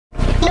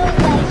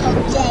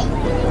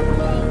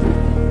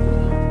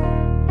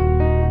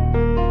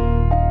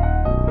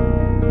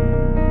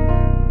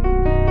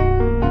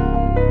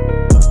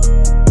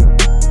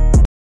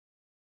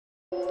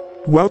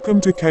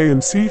Welcome to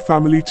KNC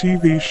Family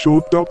TV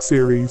short doc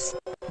series.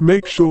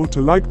 Make sure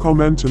to like,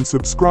 comment and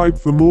subscribe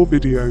for more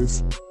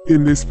videos.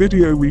 In this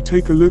video we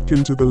take a look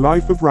into the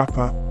life of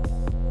rapper,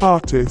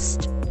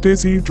 artist,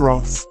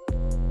 Dros.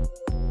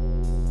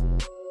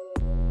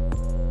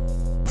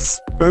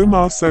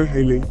 Omar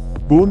Sohaili,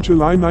 born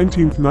July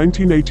 19,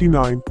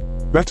 1989,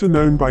 better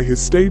known by his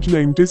stage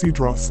name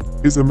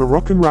Dros, is a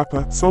Moroccan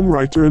rapper,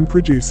 songwriter and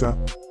producer.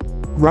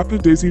 Rapper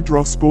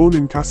Dros, born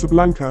in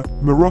Casablanca,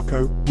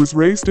 Morocco, was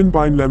raised in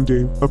Bain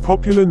Lemdoun, a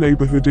popular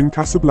neighborhood in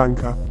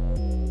Casablanca.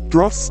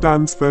 Dros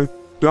stands for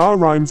Dar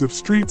rhymes of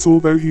streets,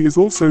 although he is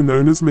also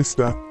known as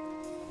Mr.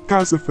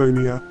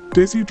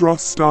 Kcfamilytv.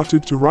 Dros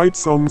started to write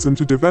songs and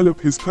to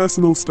develop his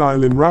personal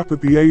style in rap at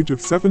the age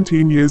of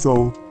 17 years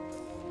old.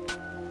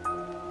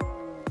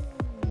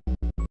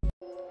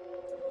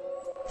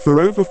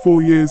 For over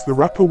 4 years the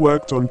rapper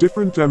worked on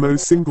different demo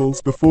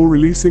singles before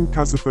releasing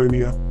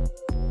Kcfamilytv.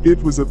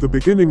 It was at the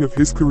beginning of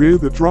his career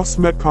that Dros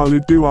met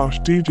Khalid Douache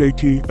DJ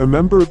Key, a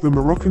member of the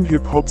Moroccan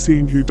hip-hop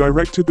scene who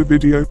directed the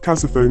video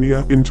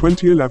Kcfamilytv in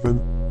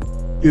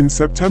 2011. In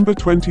September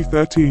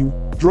 2013,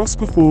 Dros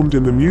performed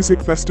in the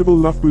music festival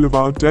Love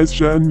Boulevard des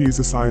Jeunes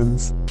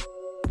Musiciens.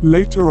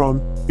 Later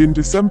on, in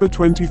December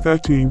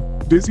 2013,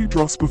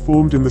 Dros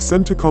performed in the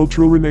Centre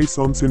Cultural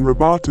Renaissance in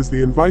Rabat as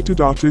the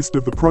invited artist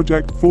of the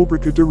project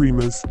Fabrica de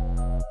Rimas.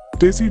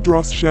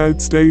 Dros shared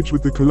stage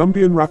with the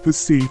Colombian rappers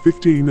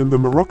C15 and the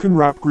Moroccan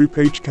rap group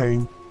H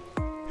Kane.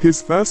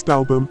 His first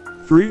album,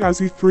 3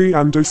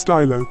 Ando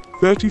Stylo,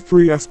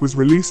 33s was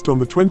released on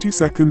the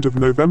 22nd of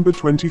November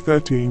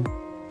 2013.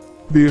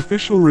 The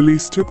official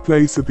release took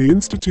place at the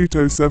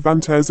Instituto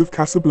Cervantes of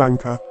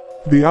Casablanca.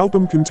 The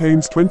album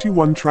contains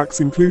 21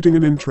 tracks including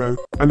an intro,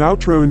 an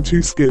outro and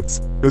 2 skits,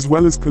 as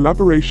well as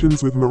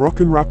collaborations with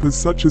Moroccan rappers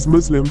such as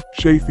Muslim,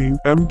 Shafi,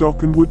 M.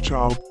 Doc and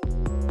Woodchild.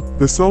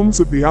 The songs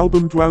of the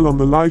album dwell on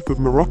the life of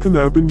Moroccan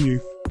urban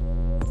youth.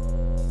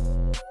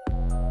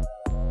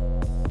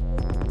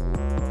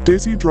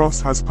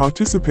 Dros has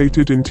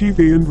participated in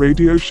TV and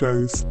radio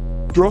shows.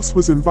 Dros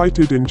was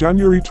invited in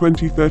January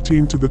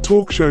 2013 to the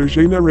talk show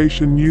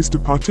Génération News to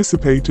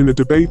participate in a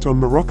debate on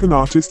Moroccan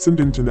artists and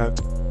internet.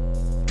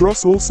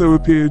 Dros also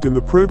appeared in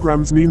the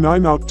programs Ni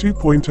 9 Out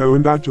 2.0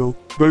 and Agile,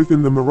 both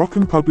in the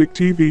Moroccan public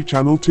TV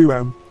channel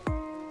 2M.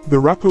 The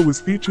rapper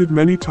was featured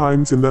many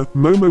times in the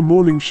Momo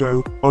Morning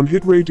Show, on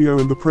Hit Radio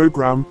and the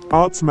program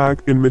Arts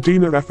Mag in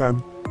Medina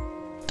FM.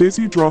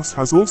 Dros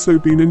has also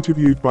been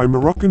interviewed by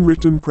Moroccan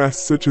written press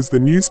such as the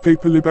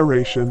newspaper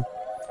Libération.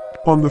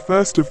 On the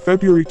 1st of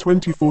February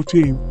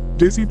 2014,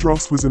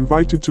 Dros was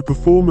invited to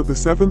perform at the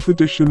 7th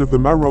edition of the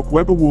Maroc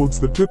Web Awards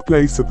that took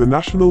place at the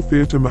National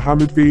Theatre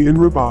Mohammed V in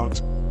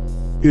Rabat.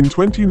 In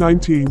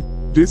 2019,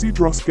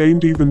 Dros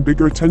gained even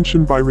bigger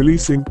attention by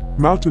releasing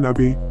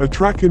Moutanabbi, a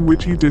track in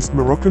which he dissed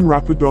Moroccan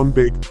rapper Don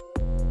Big.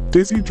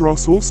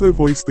 Dros also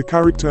voiced the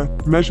character,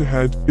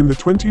 Measurehead, in the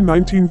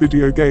 2019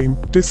 video game,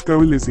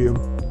 Disco Elysium.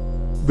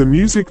 The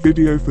music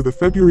video for the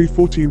February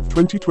 14,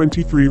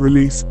 2023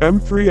 release,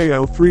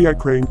 M3AL3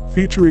 Ekrane,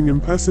 featuring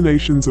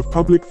impersonations of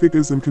public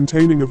figures and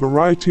containing a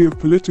variety of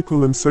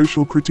political and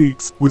social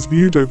critiques, was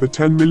viewed over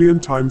 10 million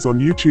times on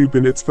YouTube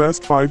in its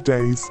first 5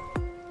 days.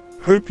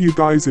 Hope you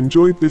guys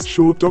enjoyed this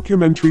short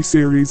documentary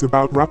series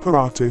about rapper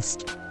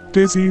artist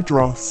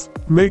Dros.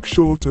 Make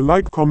sure to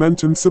like,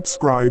 comment and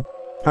subscribe.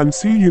 And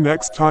see you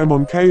next time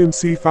on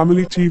KNC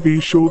Family TV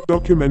short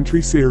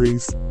documentary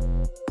series.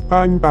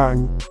 Bang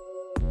bang.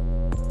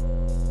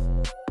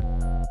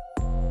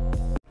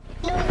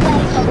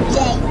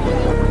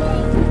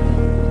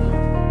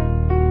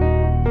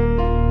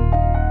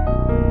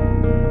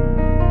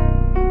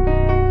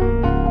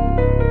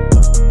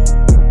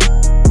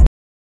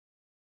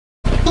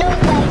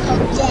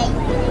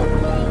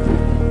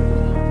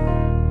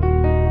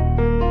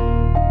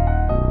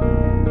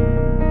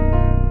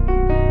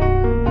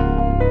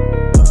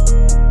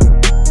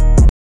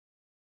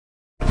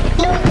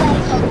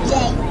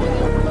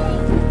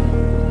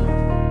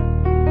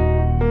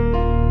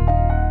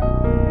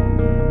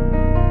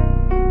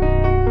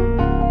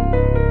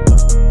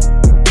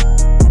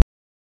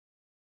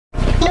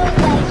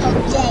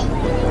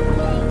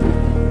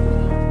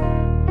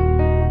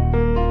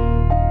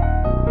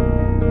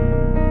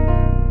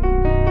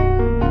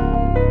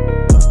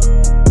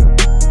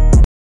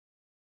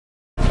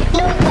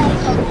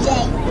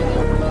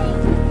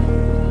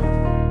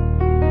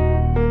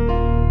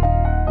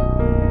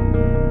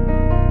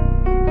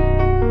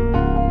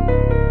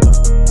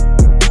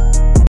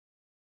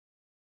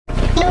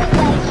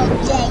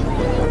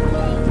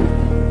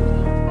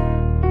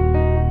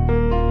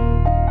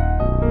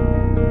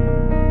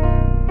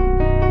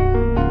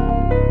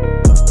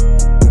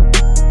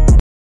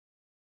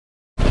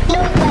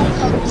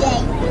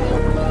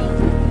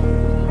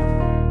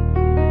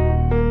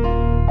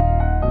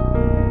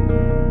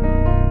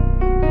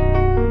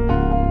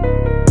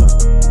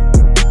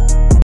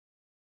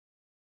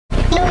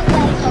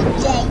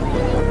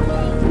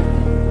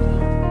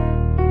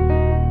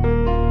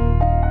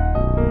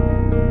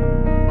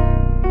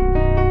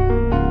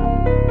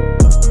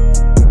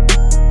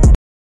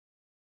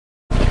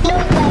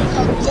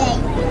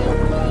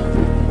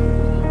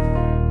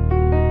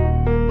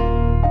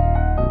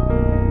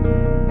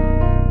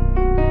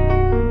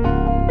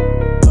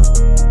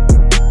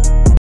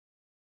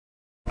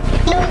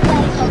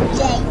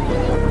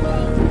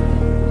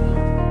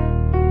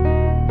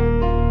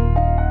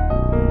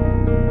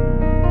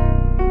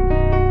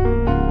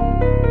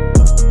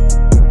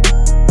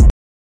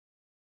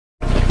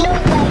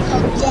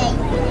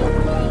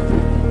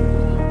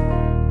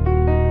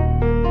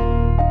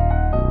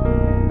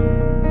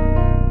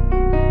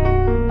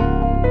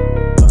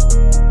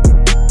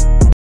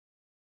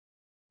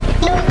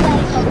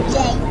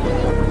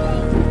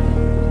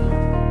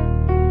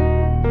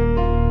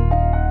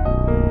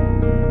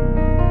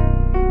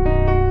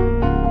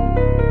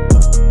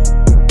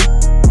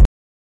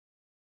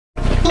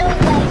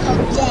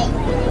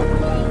 Day.